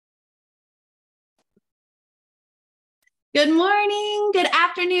Good morning, good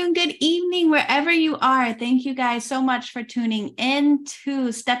afternoon, good evening, wherever you are. Thank you guys so much for tuning in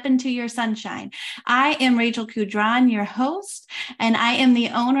to Step Into Your Sunshine. I am Rachel Kudron, your host, and I am the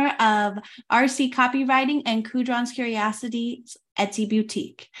owner of RC Copywriting and Kudron's Curiosities Etsy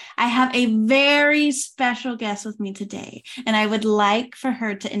Boutique. I have a very special guest with me today, and I would like for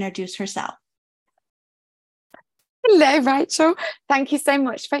her to introduce herself. Hello, Rachel. Thank you so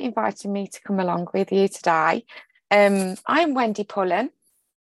much for inviting me to come along with you today. I'm Wendy Pullen,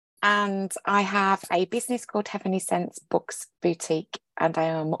 and I have a business called Heavenly Sense Books Boutique, and I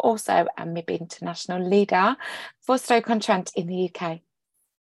am also a MIB International Leader for Stoke-on-Trent in the UK.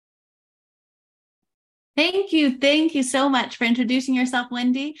 Thank you. Thank you so much for introducing yourself,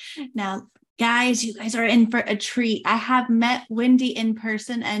 Wendy. Now, guys, you guys are in for a treat. I have met Wendy in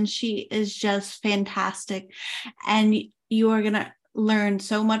person and she is just fantastic. And you are going to learn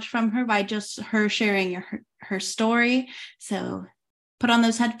so much from her by just her sharing her story. So put on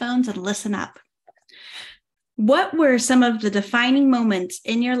those headphones and listen up. What were some of the defining moments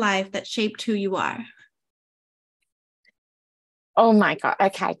in your life that shaped who you are? Oh my God.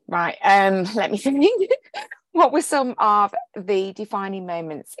 Okay, right. Let me think. What were some of the defining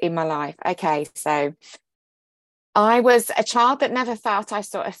moments in my life? Okay, so I was a child that never felt I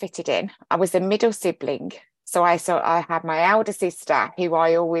sort of fitted in. I was a middle sibling. So I had my elder sister who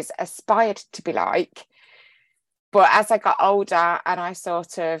I always aspired to be like. But as I got older and I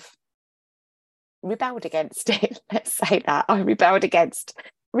sort of rebelled against it, let's say that I rebelled against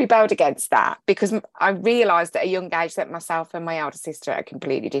that because I realized at a young age that myself and my elder sister are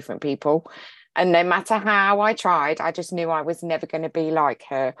completely different people. And no matter how I tried, I just knew I was never going to be like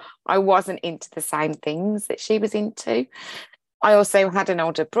her. I wasn't into the same things that she was into. I also had an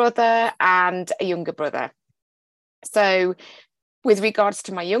older brother and a younger brother. So with regards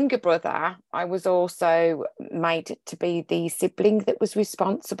to my younger brother, I was also made to be the sibling that was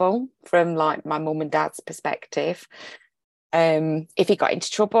responsible from like my mum and dad's perspective. If he got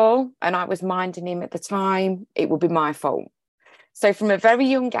into trouble and I was minding him at the time, it would be my fault. So from a very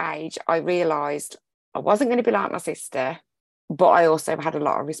young age, I realised I wasn't going to be like my sister, but I also had a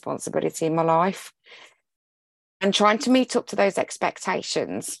lot of responsibility in my life. And trying to meet up to those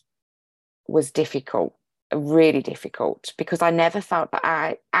expectations was difficult, really difficult, because I never felt that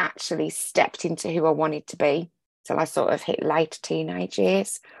I actually stepped into who I wanted to be till I sort of hit late teenage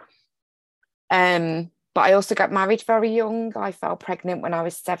years. But I also got married very young. I fell pregnant when I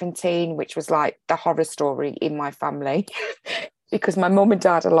was 17, which was like the horror story in my family because my mum and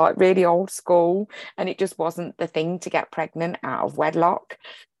dad are like really old school and it just wasn't the thing to get pregnant out of wedlock.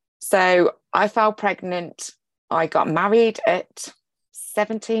 So I fell pregnant. I got married at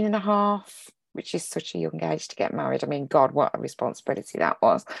 17 and a half, which is such a young age to get married. I mean, God, what a responsibility that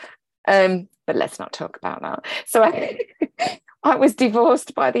was. But let's not talk about that. So I was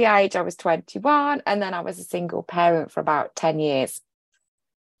divorced by the age I was 21, and then I was a single parent for about 10 years.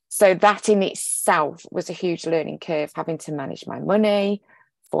 So that in itself was a huge learning curve, having to manage my money,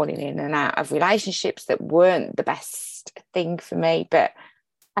 falling in and out of relationships that weren't the best thing for me. But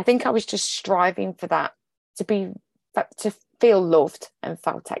I think I was just striving for that, to feel loved and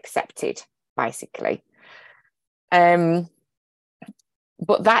felt accepted, basically. But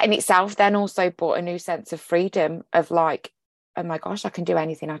that in itself then also brought a new sense of freedom of like, oh my gosh, I can do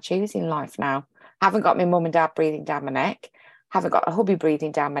anything I choose in life now. I haven't got my mum and dad breathing down my neck, haven't got a hubby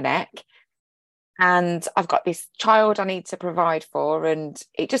breathing down my neck, and I've got this child I need to provide for. And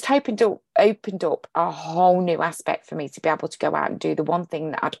it just opened up a whole new aspect for me to be able to go out and do the one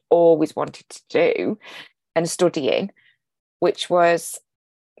thing that I'd always wanted to do and study in, which was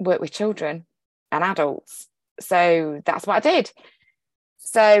work with children and adults. So that's what I did.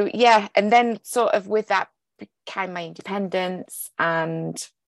 So yeah, and then sort of with that came my independence and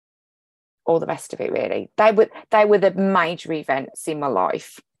all the rest of it. Really, they were the major events in my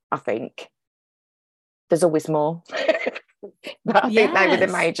life. I think there's always more, but I think they were the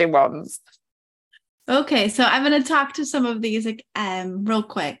Yes. major ones. Okay, so I'm going to talk to some of these real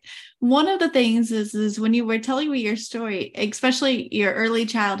quick. One of the things is when you were telling me your story, especially your early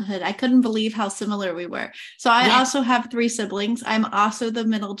childhood, I couldn't believe how similar we were. So I Yeah. also have three siblings. I'm also the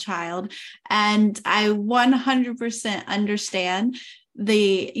middle child, and I 100% understand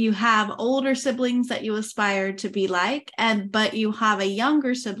you have older siblings that you aspire to be like, but you have a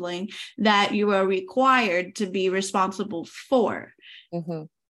younger sibling that you are required to be responsible for. Mm-hmm.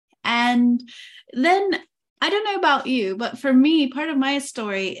 And then I don't know about you, but for me, part of my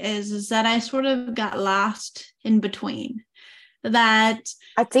story is that I sort of got lost in between. That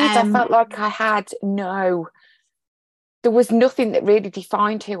I did. I felt like there was nothing that really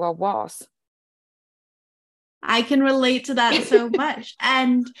defined who I was. I can relate to that so much.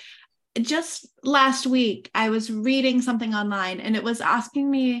 And just last week, I was reading something online and it was asking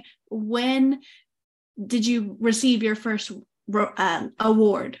me, when did you receive your first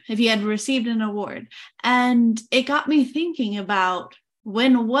award, if you had received an award? And it got me thinking about,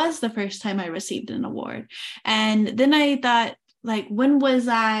 when was the first time I received an award? And then I thought, like, when was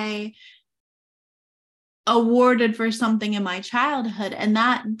I awarded for something in my childhood? And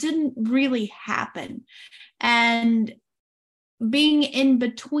that didn't really happen. And being in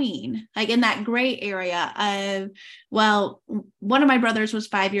between, like in that gray area of, well, one of my brothers was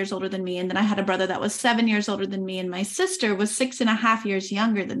 5 years older than me, and then I had a brother that was 7 years older than me, and my sister was 6.5 years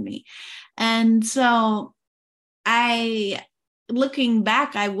younger than me. And so looking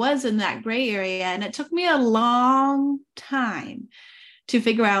back, I was in that gray area, and it took me a long time to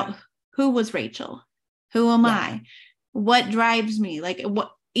figure out, who was Rachel? Who am I? What drives me? Like,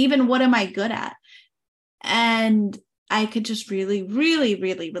 what am I good at? And I could just really, really,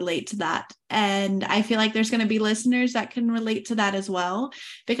 really relate to that. And I feel like there's going to be listeners that can relate to that as well,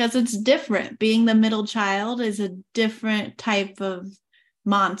 because it's different. Being the middle child is a different type of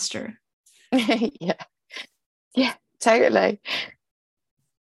monster. Yeah, totally.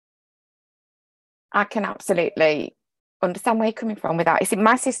 I can absolutely understand where you're coming from with that. You see,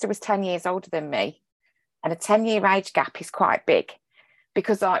 my sister was 10 years older than me, and a 10-year age gap is quite big.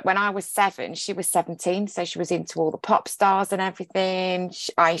 Because when I was 7, she was 17. So she was into all the pop stars and everything.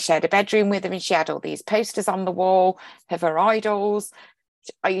 I shared a bedroom with her, and she had all these posters on the wall of her idols.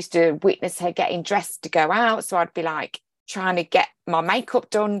 I used to witness her getting dressed to go out. So I'd be like trying to get my makeup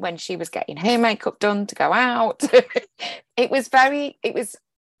done when she was getting her makeup done to go out. It was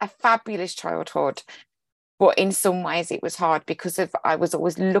a fabulous childhood. But in some ways it was hard because I was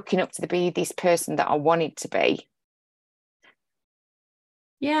always looking up to be this person that I wanted to be.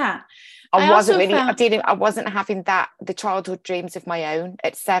 Yeah. I wasn't having the childhood dreams of my own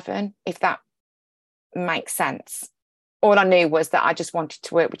at 7, if that makes sense. All I knew was that I just wanted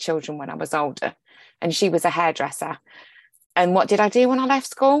to work with children when I was older, and she was a hairdresser. And what did I do when I left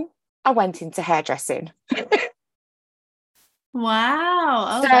school? I went into hairdressing. Wow.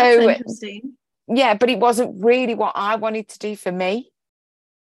 Oh, So, that's interesting. Yeah, but it wasn't really what I wanted to do for me.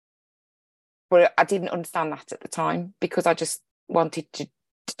 But I didn't understand that at the time, because I just wanted to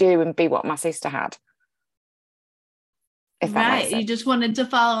do and be what my sister had. If that makes sense. You just wanted to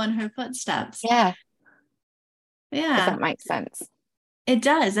follow in her footsteps. Yeah. Yeah. If that makes sense. It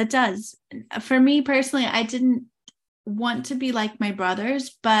does. It does. For me personally, I didn't want to be like my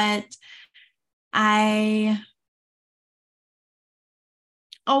brothers, but I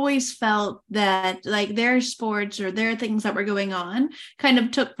always felt that, like, their sports or their things that were going on kind of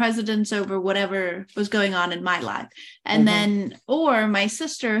took precedence over whatever was going on in my life. And then, or my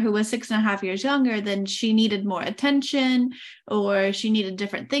sister, who was 6.5 years younger, then she needed more attention, or she needed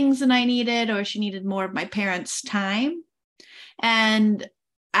different things than I needed, or she needed more of my parents' time. And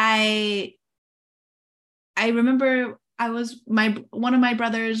I remember one of my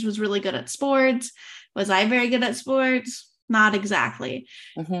brothers was really good at sports. Was I very good at sports? Not exactly.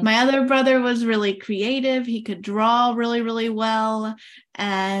 My other brother was really creative. He could draw really, really well.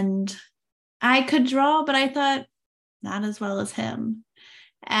 And I could draw, but I thought, not as well as him.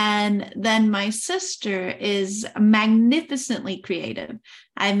 And then my sister is magnificently creative.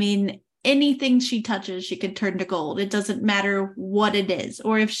 I mean, anything she touches, she could turn to gold. It doesn't matter what it is,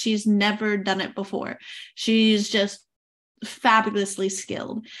 or if she's never done it before. She's just fabulously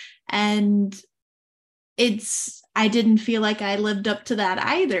skilled. And I didn't feel like I lived up to that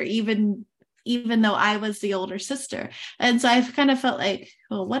either, even though I was the older sister. And so I've kind of felt like,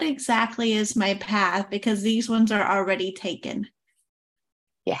 well, what exactly is my path? Because these ones are already taken.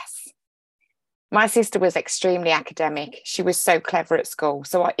 Yes. My sister was extremely academic. She was so clever at school.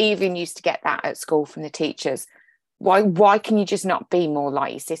 So I even used to get that at school from the teachers. Why can you just not be more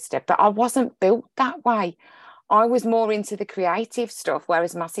like your sister? But I wasn't built that way. I was more into the creative stuff,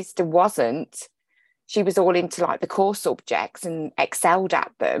 whereas my sister wasn't. She was all into like the core subjects and excelled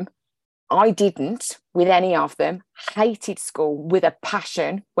at them. I didn't with any of them, hated school with a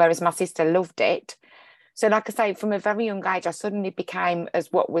passion, whereas my sister loved it. So like I say, from a very young age, I suddenly became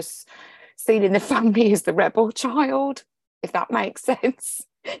as what was seen in the family as the rebel child, if that makes sense,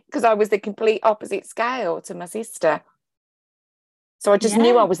 because I was the complete opposite scale to my sister. So I just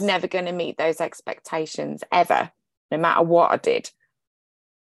knew I was never going to meet those expectations ever, no matter what I did.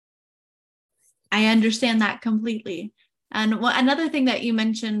 I understand that completely. And another thing that you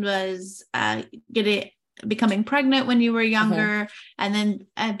mentioned was becoming pregnant when you were younger, and then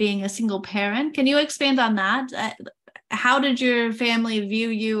being a single parent. Can you expand on that? how did your family view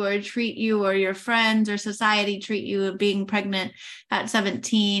you or treat you, or your friends or society treat you of being pregnant at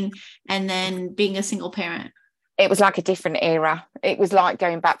 17 and then being a single parent? It was like a different era. It was like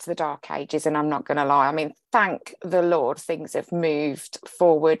going back to the dark ages, and I'm not going to lie. I mean, thank the Lord, things have moved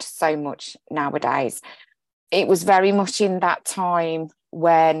forward so much nowadays. It was very much in that time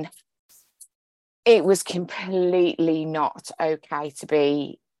when it was completely not okay to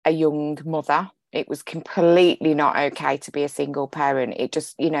be a young mother. It was completely not okay to be a single parent. It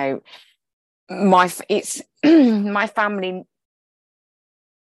just, it's my family,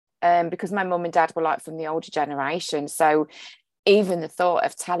 because my mum and dad were like from the older generation. So even the thought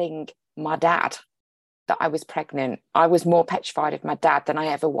of telling my dad that I was pregnant, I was more petrified of my dad than I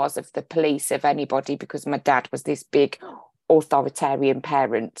ever was of the police, of anybody, because my dad was this big authoritarian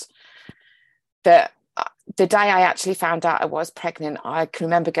parent that the day I actually found out I was pregnant, I can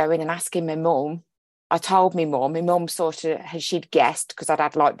remember going and asking my mum. I told my mum sort of, she'd guessed because I'd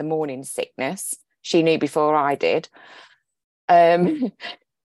had like the morning sickness. She knew before I did.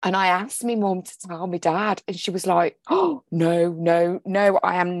 And I asked my mum to tell my dad, and she was like, oh, no,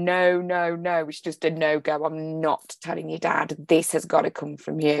 I am no. It's just a no-go. I'm not telling your dad. This has got to come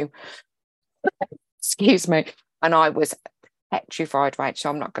from you. Excuse me. And I was petrified,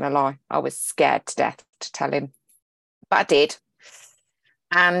 Rachel, I'm not going to lie. I was scared to death to tell him. But I did.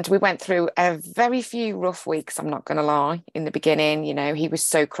 And we went through a very few rough weeks, I'm not going to lie, in the beginning. He was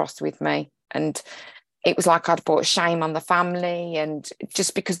so cross with me. And it was like I'd brought shame on the family, and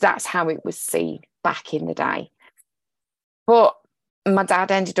just because that's how it was seen back in the day. But my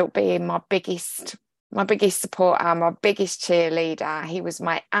dad ended up being my biggest supporter, my biggest cheerleader. He was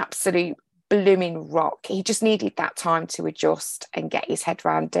my absolute blooming rock. He just needed that time to adjust and get his head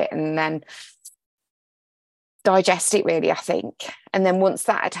around it and then digest it, really, I think. And then once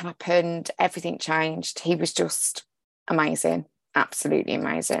that had happened, everything changed. He was just amazing. Absolutely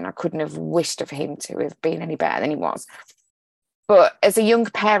amazing. I couldn't have wished of him to have been any better than he was. But as a young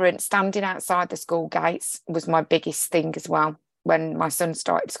parent, standing outside the school gates was my biggest thing as well when my son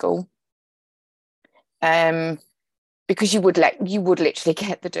started school. Because you would literally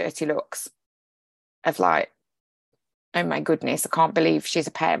get the dirty looks of like, oh my goodness, I can't believe she's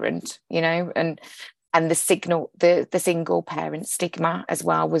a parent, and the single parent stigma as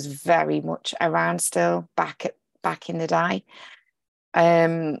well was very much around still back in the day.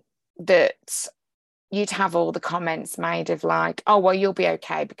 That you'd have all the comments made of like, oh, well, you'll be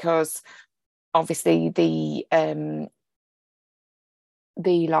okay, because obviously the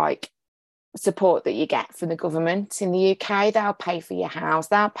like support that you get from the government in the UK, they'll pay for your house,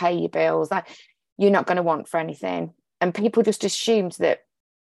 they'll pay your bills, that you're not going to want for anything. And people just assumed that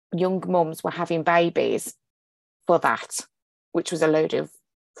young mums were having babies for that, which was a load of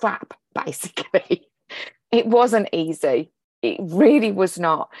crap, basically. It wasn't easy. It really was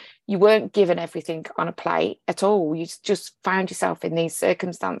not. You weren't given everything on a plate at all. You just found yourself in these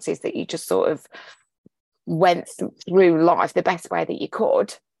circumstances that you just sort of went through life the best way that you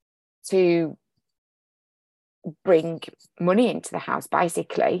could to bring money into the house,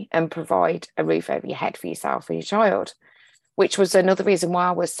 basically, and provide a roof over your head for yourself and your child, which was another reason why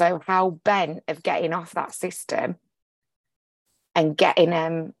I was so hell-bent of getting off that system and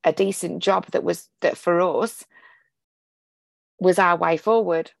getting a decent job that for us was our way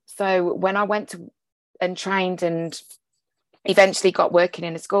forward. So when I went to and trained and eventually got working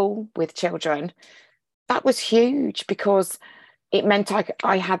in a school with children, that was huge, because it meant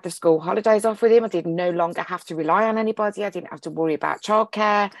I had the school holidays off with him. I did no longer have to rely on anybody. I didn't have to worry about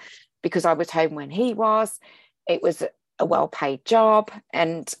childcare because I was home when he was. It was a well-paid job,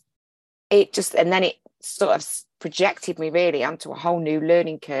 and then it sort of projected me really onto a whole new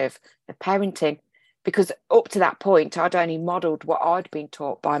learning curve of parenting, because up to that point I'd only modelled what I'd been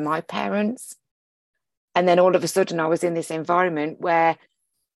taught by my parents, and then all of a sudden I was in this environment where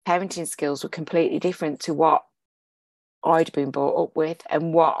parenting skills were completely different to what I'd been brought up with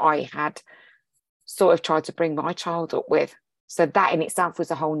and what I had sort of tried to bring my child up with. So that in itself was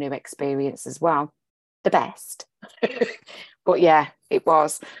a whole new experience as well. The best. But yeah, it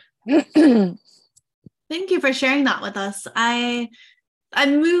was. Thank you for sharing that with us. I'm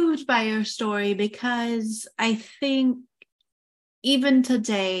moved by your story, because I think even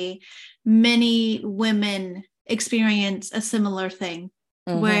today, many women experience a similar thing,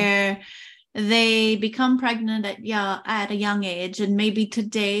 where they become pregnant at a young age, and maybe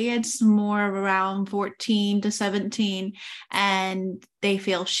today it's more around 14 to 17, and they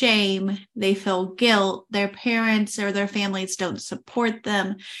feel shame, they feel guilt, their parents or their families don't support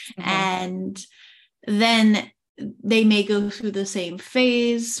them, and then they may go through the same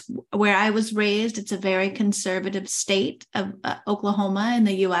phase. Where I was raised, it's a very conservative state of Oklahoma in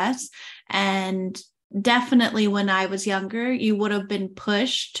the US. And definitely when I was younger, you would have been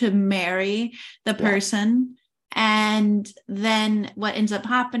pushed to marry the person. And then what ends up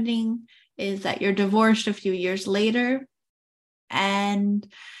happening is that you're divorced a few years later. And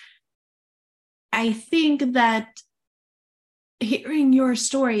I think that hearing your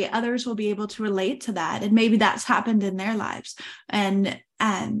story, others will be able to relate to that. And maybe that's happened in their lives. And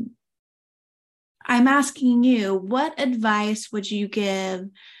I'm asking you, what advice would you give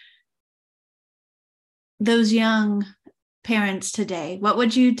those young parents today? What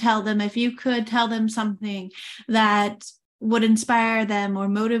would you tell them if you could tell them something that would inspire them or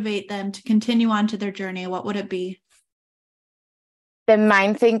motivate them to continue on to their journey? What would it be? The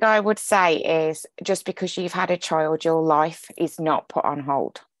main thing I would say is, just because you've had a child, your life is not put on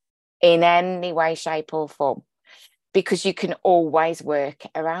hold in any way, shape or form, because you can always work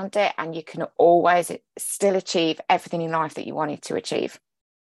around it and you can always still achieve everything in life that you wanted to achieve.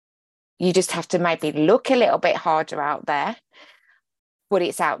 You just have to maybe look a little bit harder out there, but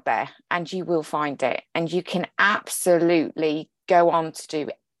it's out there and you will find it. And you can absolutely go on to do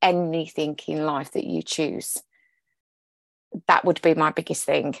anything in life that you choose. That would be my biggest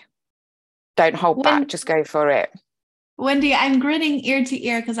thing. Don't hold back, just go for it. Wendy, I'm grinning ear to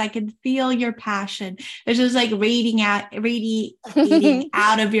ear because I can feel your passion. It's just like radiating out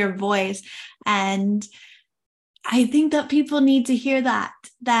of your voice. And I think that people need to hear that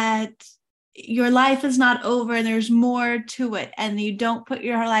your life is not over and there's more to it. And you don't put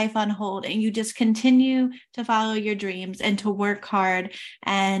your life on hold and you just continue to follow your dreams and to work hard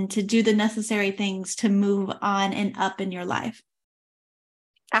and to do the necessary things to move on and up in your life.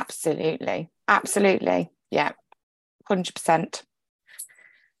 Absolutely. Absolutely. Yeah. 100%.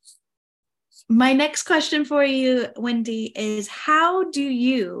 My next question for you, Wendy, is how do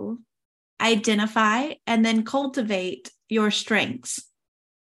you identify and then cultivate your strengths?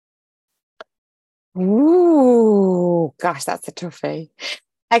 Ooh, gosh, that's a toughie.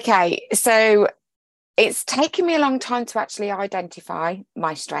 Okay, so it's taken me a long time to actually identify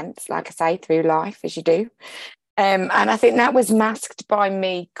my strengths, like I say, through life, as you do. And I think that was masked by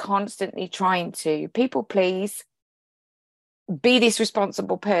me constantly trying to people please, be this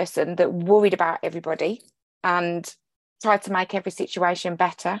responsible person that worried about everybody and tried to make every situation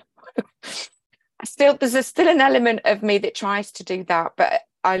better. There's still an element of me that tries to do that, but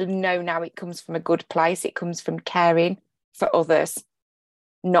I know now it comes from a good place. It comes from caring for others,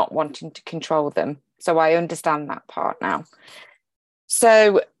 not wanting to control them. So I understand that part now.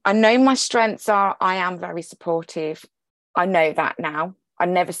 So I know my strengths are, I am very supportive. I know that now. I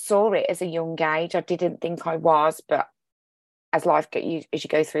never saw it as a young age. I didn't think I was, but as you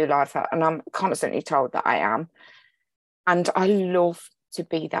go through life, and I'm constantly told that I am. And I love to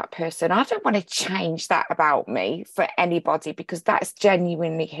be that person. I don't want to change that about me for anybody, because that's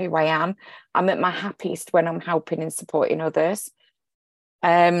genuinely who I am. I'm at my happiest when I'm helping and supporting others.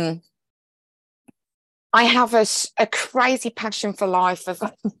 I have a crazy passion for life of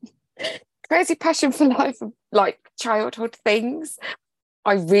like childhood things.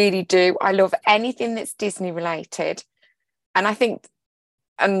 I really do. I love anything that's Disney related. And I think,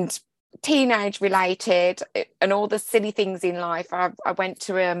 and teenage related and all the silly things in life. I went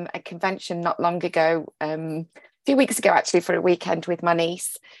to a convention not long ago, a few weeks ago actually, for a weekend with my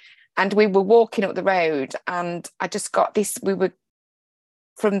niece, and we were walking up the road and I just got this, we were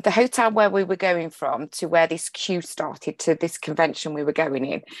from the hotel where we were going from to where this queue started to this convention we were going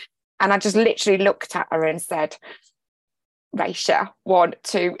in, and I just literally looked at her and said, Raisha, 1,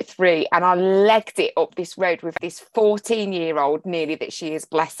 2, 3, and I legged it up this road with this 14-year-old nearly that she is,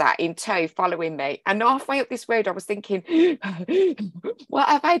 bless her, in tow following me. And halfway up this road I was thinking, what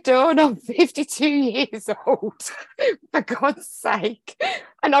have I done? I'm 52 years old, for God's sake,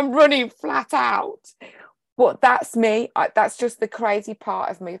 and I'm running flat out. But that's me. That's just the crazy part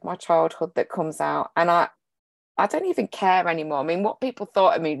of me, of my childhood, that comes out. And I don't even care anymore. I mean, what people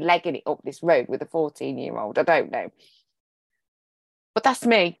thought of me legging it up this road with a 14-year-old, I don't know. But that's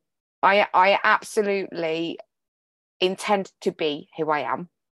me. I absolutely intend to be who I am.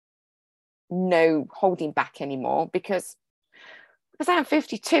 No holding back anymore, because I'm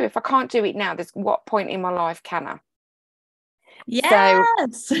 52. If I can't do it now, there's what point in my life can I?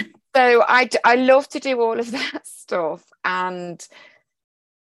 Yes. So I love to do all of that stuff, and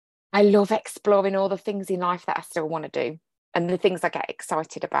I love exploring all the things in life that I still want to do, and the things I get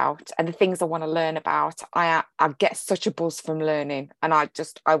excited about, and the things I want to learn about. I get such a buzz from learning, and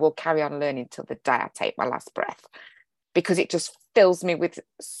I will carry on learning till the day I take my last breath, because it just fills me with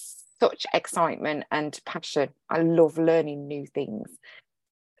such excitement and passion. I love learning new things.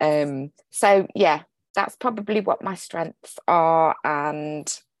 So yeah, that's probably what my strengths are, and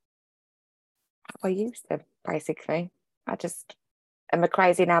how I use them, basically. I just am a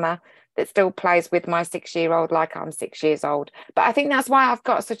crazy nana that still plays with my 6-year-old like I'm 6 years old. But I think that's why I've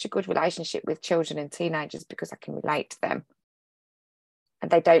got such a good relationship with children and teenagers, because I can relate to them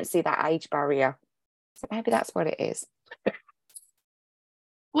and they don't see that age barrier. So maybe that's what it is.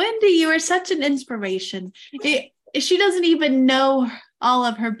 Wendy, you are such an inspiration. She doesn't even know all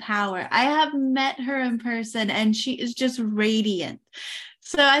of her power. I have met her in person and she is just radiant.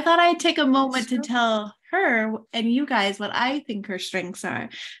 So I thought I'd take a moment to tell her and you guys what I think her strengths are.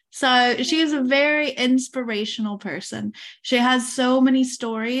 So she is a very inspirational person. She has so many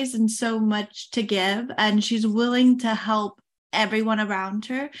stories and so much to give, and she's willing to help everyone around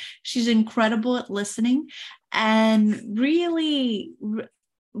her. She's incredible at listening and really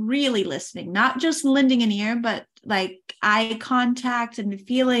listening, not just lending an ear, but like eye contact and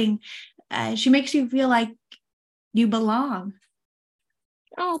feeling. She makes you feel like you belong.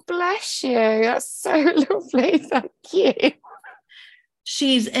 Oh, bless you. That's so lovely. Thank you.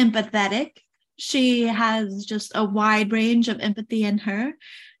 She's empathetic. She has just a wide range of empathy in her.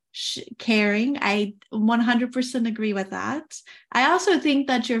 Caring. I 100% agree with that. I also think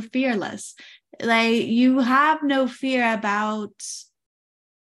that you're fearless. Like, you have no fear about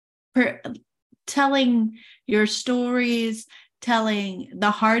telling your stories, telling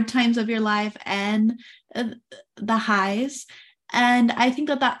the hard times of your life and the highs. And I think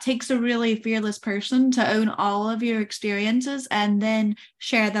that that takes a really fearless person to own all of your experiences and then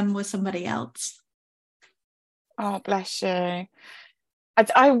share them with somebody else. Oh, bless you.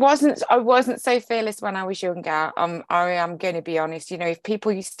 I wasn't so fearless when I was younger. I am going to be honest. You know, if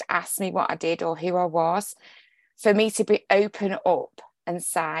people used to ask me what I did or who I was, for me to be open up and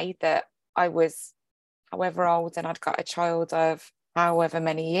say that I was however old and I'd got a child of however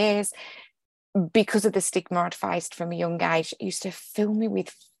many years, because of the stigma I'd faced from a young age, it used to fill me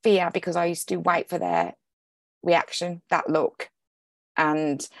with fear, because I used to wait for their reaction, that look,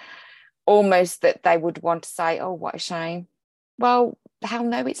 and almost that they would want to say, oh, what a shame. Well, hell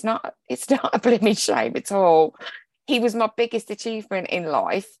no, it's not a blooming shame at all. He was my biggest achievement in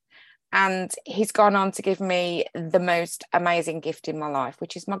life, and he's gone on to give me the most amazing gift in my life,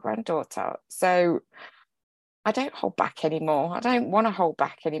 which is my granddaughter. So I don't hold back anymore. I don't want to hold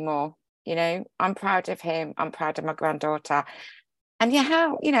back anymore. You know, I'm proud of him. I'm proud of my granddaughter. And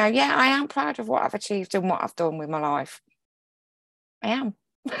yeah, I am proud of what I've achieved and what I've done with my life. I am.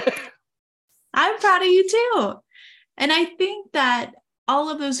 I'm proud of you too. And I think that all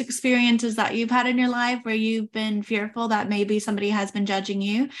of those experiences that you've had in your life where you've been fearful that maybe somebody has been judging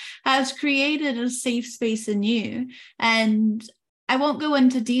you has created a safe space in you. And I won't go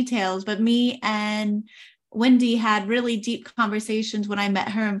into details, but me and Wendy had really deep conversations when I met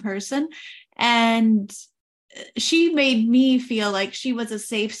her in person. And she made me feel like she was a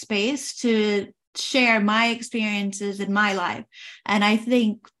safe space to share my experiences in my life. And I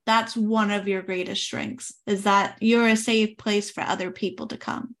think that's one of your greatest strengths, is that you're a safe place for other people to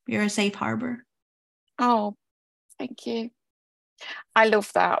come. You're a safe harbor. Oh, thank you. I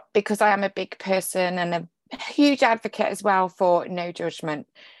love that, because I am a big person and a huge advocate as well for no judgment.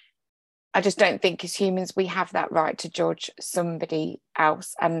 I just don't think as humans we have that right to judge somebody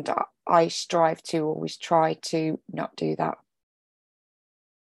else. And I strive to always try to not do that.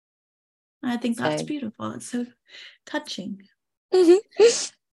 I think that's beautiful. It's so touching.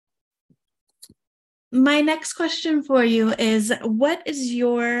 My next question for you is, what is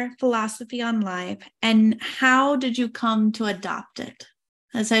your philosophy on life and how did you come to adopt it?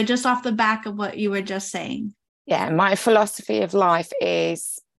 And so just off the back of what you were just saying. Yeah, my philosophy of life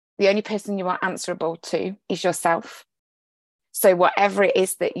is the only person you are answerable to is yourself. So whatever it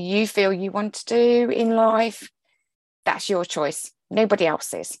is that you feel you want to do in life, that's your choice. Nobody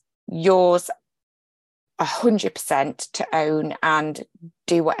else's. Yours 100% to own and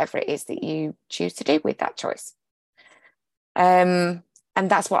do whatever it is that you choose to do with that choice. And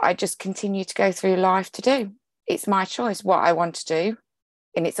that's what I just continue to go through life to do. It's my choice what I want to do,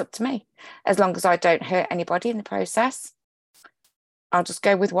 and it's up to me. As long as I don't hurt anybody in the process, I'll just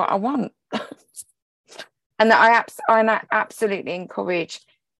go with what I want. And that I absolutely encourage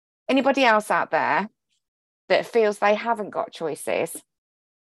anybody else out there that feels they haven't got choices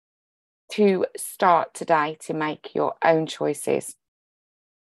to start today to make your own choices,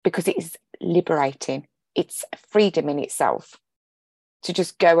 because it is liberating. It's freedom in itself to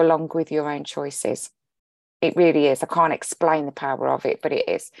just go along with your own choices. It really is. I can't explain the power of it, but it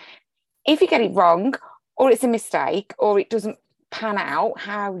is. If you get it wrong, or it's a mistake, or it doesn't pan out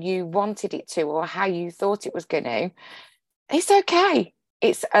how you wanted it to or how you thought it was going to, it's okay.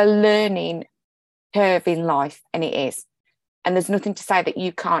 It's a learning curve in life, and it is. And there's nothing to say that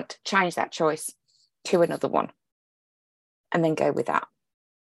you can't change that choice to another one and then go with that.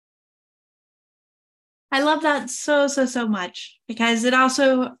 I love that so, so, so much, because it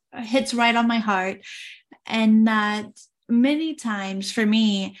also hits right on my heart. And that many times for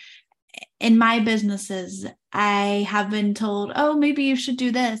me in my businesses, I have been told, oh, maybe you should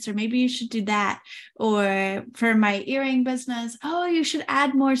do this, or maybe you should do that. Or for my earring business, oh, you should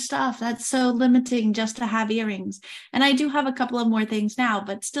add more stuff. That's so limiting just to have earrings. And I do have a couple of more things now,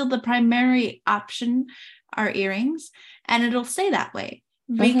 but still the primary option are earrings. And it'll stay that way.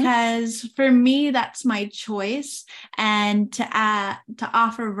 Because for me, that's my choice. And to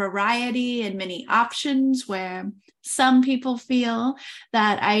offer variety and many options, where some people feel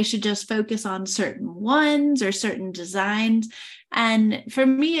that I should just focus on certain ones or certain designs. And for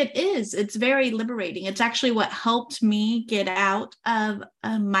me, it's very liberating. It's actually what helped me get out of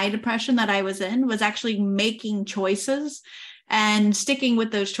my depression that I was in, was actually making choices and sticking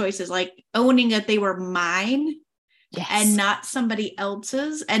with those choices, like owning that they were mine. Yes. And not somebody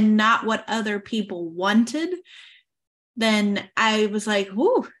else's, and not what other people wanted. Then I was like,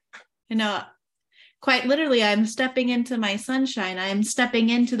 whoo, quite literally, I'm stepping into my sunshine. I'm stepping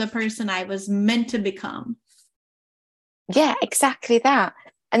into the person I was meant to become. Yeah, exactly that.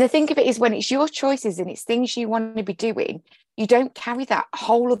 And the thing of it is, when it's your choices and it's things you want to be doing, you don't carry that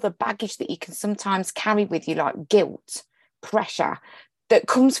whole other baggage that you can sometimes carry with you, like guilt, pressure, that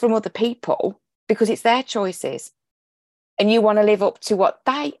comes from other people, because it's their choices. And you want to live up to what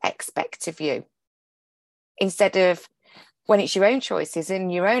they expect of you, instead of when it's your own choices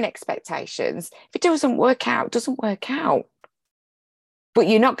and your own expectations. If it doesn't work out, it doesn't work out. But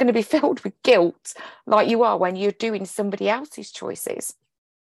you're not going to be filled with guilt like you are when you're doing somebody else's choices.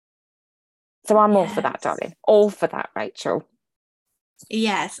 So I'm all for that, darling. All for that, Rachel.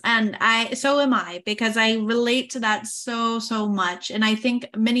 Yes. And so am I, because I relate to that so, so much. And I think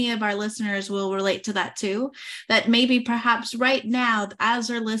many of our listeners will relate to that too, that maybe perhaps right now, as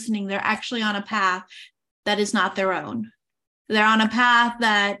they're listening, they're actually on a path that is not their own. They're on a path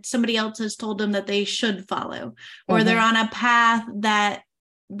that somebody else has told them that they should follow, or they're on a path that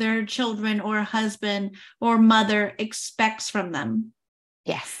their children or husband or mother expects from them.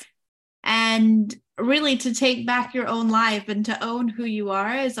 Yes. And really, to take back your own life and to own who you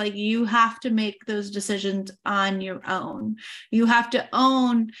are is like, you have to make those decisions on your own. You have to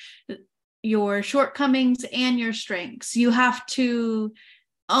own your shortcomings and your strengths. You have to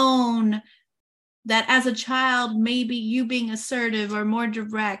own that as a child, maybe you being assertive or more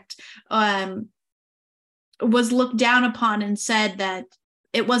direct was looked down upon and said that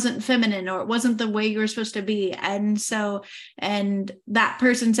it wasn't feminine, or it wasn't the way you were supposed to be. And that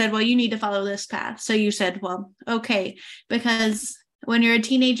person said, well, you need to follow this path. So you said, well, okay, because when you're a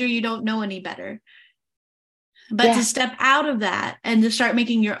teenager, you don't know any better. But to step out of that and to start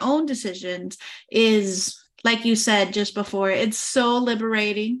making your own decisions is, like you said just before, it's so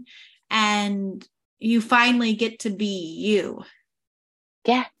liberating, and you finally get to be you.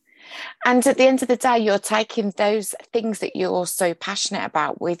 Yeah. And at the end of the day, you're taking those things that you're so passionate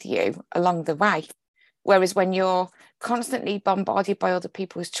about with you along the way. Whereas when you're constantly bombarded by other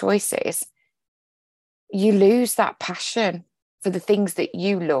people's choices, you lose that passion for the things that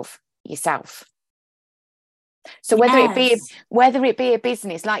you love yourself. So whether it be a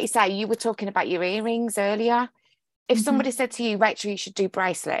business, like you say, you were talking about your earrings earlier. If somebody said to you, Rachel, you should do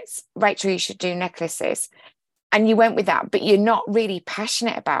bracelets, Rachel, you should do necklaces, and you went with that, but you're not really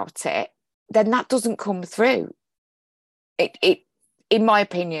passionate about it, then that doesn't come through. It, in my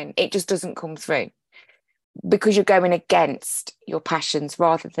opinion, it just doesn't come through, because you're going against your passions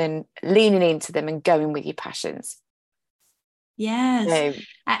rather than leaning into them and going with your passions. Yes.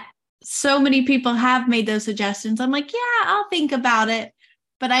 So many people have made those suggestions. I'm like, yeah, I'll think about it.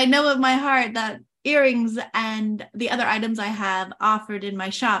 But I know in my heart that earrings and the other items I have offered in my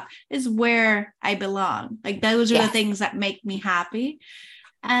shop is where I belong. Like, those are the things that make me happy.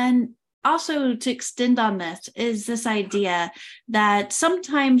 And also, to extend on this, is this idea that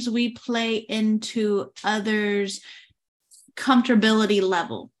sometimes we play into others' comfortability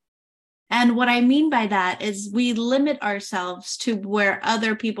level. And what I mean by that is we limit ourselves to where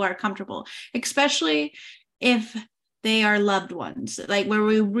other people are comfortable, especially if they are loved ones, like where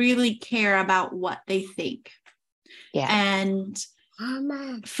we really care about what they think. Yeah. And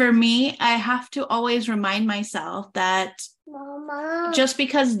for me, I have to always remind myself that just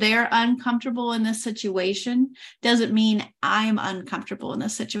because they're uncomfortable in this situation doesn't mean I'm uncomfortable in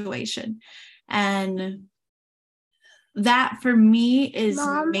this situation. And that for me is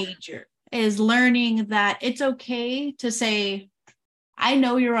major, is learning that it's okay to say, I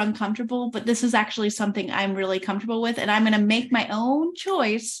know you're uncomfortable, but this is actually something I'm really comfortable with, and I'm going to make my own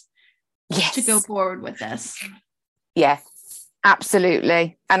choice to go forward with this. Yeah,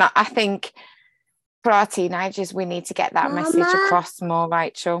 absolutely. And I think for our teenagers, we need to get that message across more,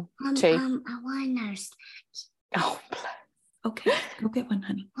 Rachel, too. I want nurse. Oh, okay, go get one,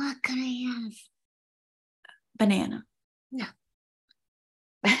 honey. What can I have? Banana. No.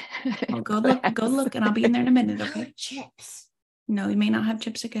 Well, go look, and I'll be in there in a minute, okay? Chips. No, you may not have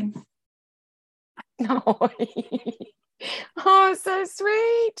chips again. No. Oh, so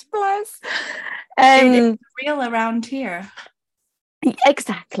sweet. Bless. It's real around here.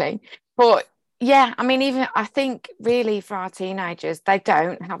 Exactly. But yeah, I mean, even I think really for our teenagers, they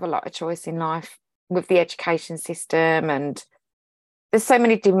don't have a lot of choice in life with the education system, and there's so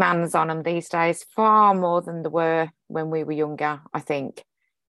many demands on them these days, far more than there were when we were younger, I think.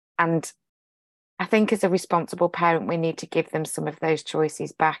 And I think as a responsible parent, we need to give them some of those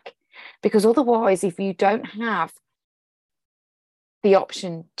choices back, because otherwise, if you don't have the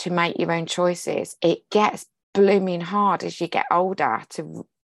option to make your own choices, it gets blooming hard as you get older to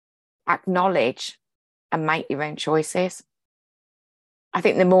acknowledge and make your own choices. I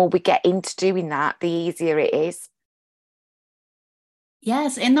think the more we get into doing that, the easier it is.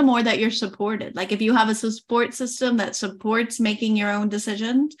 Yes, and the more that you're supported. Like if you have a support system that supports making your own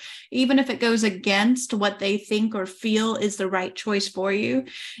decisions, even if it goes against what they think or feel is the right choice for you,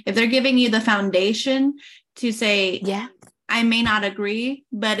 if they're giving you the foundation to say, yeah, I may not agree,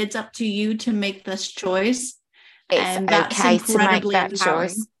 but it's up to you to make this choice. It's and that's okay to make that empowering.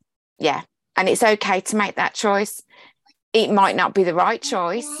 choice. Yeah, and it's okay to make that choice. It might not be the right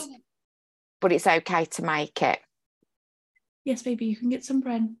choice, but it's okay to make it. Yes, baby, you can get some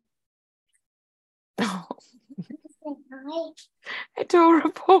bread. Oh.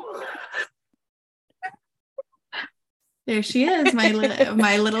 Adorable. There she is,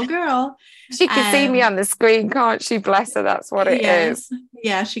 my little girl. She can see me on the screen, can't she? Bless her, that's what it is.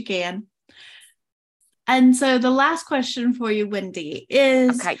 Yeah, she can. And so the last question for you, Wendy,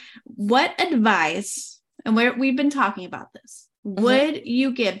 is what advice, and we've been talking about this, would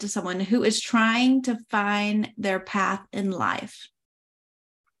you give to someone who is trying to find their path in life?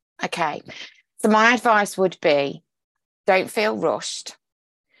 Okay, so my advice would be, don't feel rushed.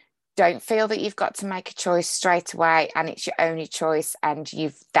 Don't feel that you've got to make a choice straight away and it's your only choice and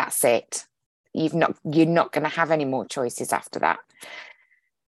that's it. You're not going to have any more choices after that.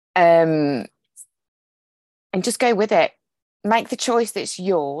 And just go with it. Make the choice that's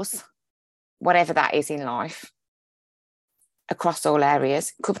yours, whatever that is in life, across all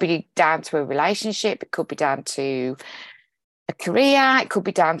areas. It could be down to a relationship. It could be down to a career. It could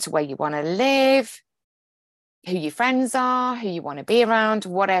be down to where you want to live, who your friends are, who you want to be around,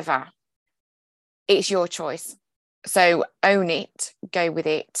 whatever. It's your choice. So own it, go with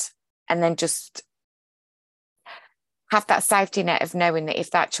it, and then just have that safety net of knowing that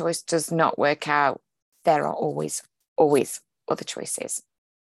if that choice does not work out, there are always other choices.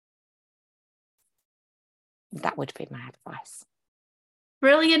 That would be my advice.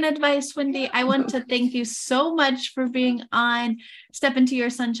 Brilliant advice, Wendy. I want to thank you so much for being on Step Into Your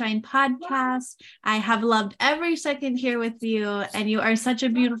Sunshine podcast. I have loved every second here with you, and you are such a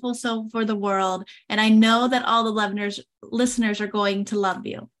beautiful soul for the world. And I know that all the listeners are going to love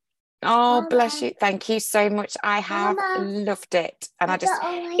you. Oh, bless you. Thank you so much. I have loved it. And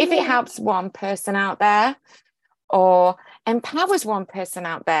if it helps one person out there or empowers one person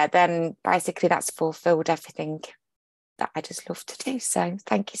out there, then basically that's fulfilled everything that I just love to do. So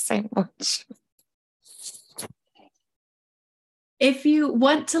thank you so much. If you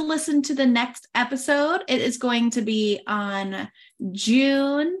want to listen to the next episode, it is going to be on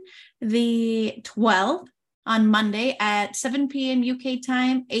June the 12th on Monday at 7 p.m. UK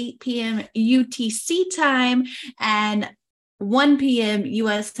time, 8 p.m. UTC time, and 1 p.m.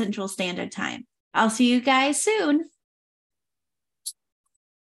 US Central Standard Time. I'll see you guys soon.